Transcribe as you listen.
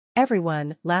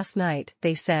Everyone, last night,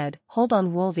 they said, hold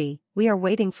on Wolvie, we are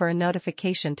waiting for a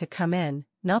notification to come in,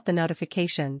 not the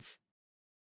notifications.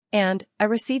 And, I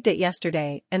received it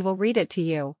yesterday and will read it to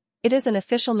you. It is an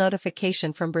official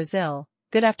notification from Brazil.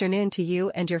 Good afternoon to you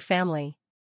and your family.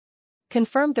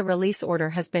 Confirmed the release order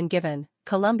has been given,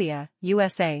 Colombia,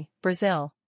 USA,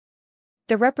 Brazil.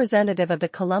 The representative of the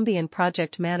Colombian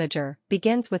project manager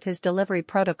begins with his delivery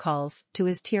protocols to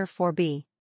his Tier 4B.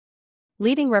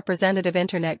 Leading representative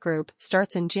internet group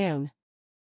starts in June.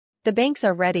 The banks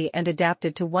are ready and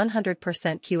adapted to 100%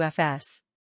 QFS.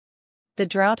 The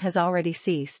drought has already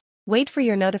ceased. Wait for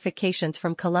your notifications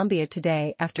from Colombia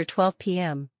today after 12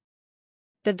 p.m.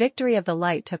 The victory of the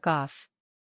light took off.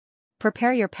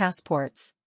 Prepare your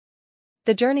passports.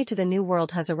 The journey to the new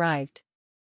world has arrived.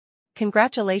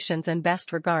 Congratulations and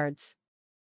best regards.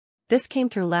 This came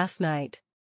through last night.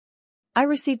 I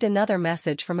received another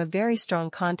message from a very strong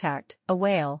contact, a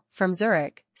whale, from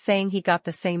Zurich, saying he got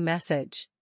the same message.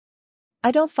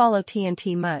 I don't follow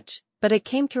TNT much, but it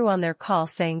came through on their call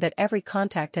saying that every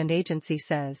contact and agency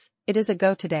says, it is a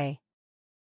go today.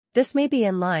 This may be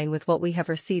in line with what we have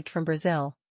received from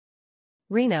Brazil.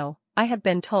 Reno, I have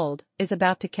been told, is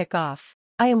about to kick off.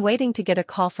 I am waiting to get a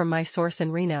call from my source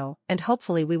in Reno, and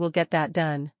hopefully we will get that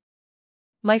done.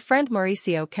 My friend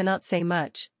Mauricio cannot say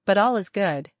much, but all is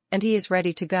good, and he is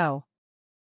ready to go.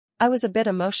 I was a bit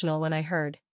emotional when I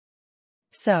heard.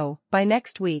 So, by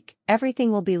next week,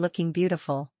 everything will be looking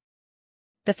beautiful.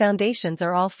 The foundations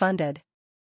are all funded.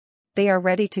 They are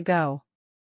ready to go.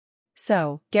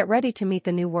 So, get ready to meet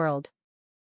the new world.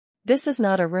 This is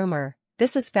not a rumor.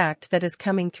 This is fact that is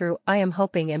coming through. I am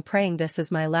hoping and praying this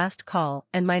is my last call,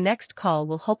 and my next call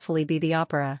will hopefully be the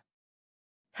opera.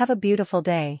 Have a beautiful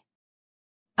day.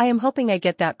 I am hoping I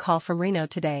get that call from Reno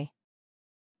today.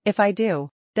 If I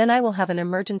do, then I will have an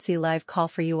emergency live call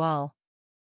for you all.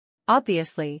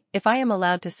 Obviously, if I am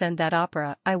allowed to send that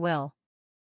opera, I will.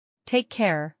 Take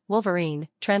care, Wolverine,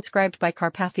 transcribed by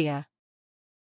Carpathia.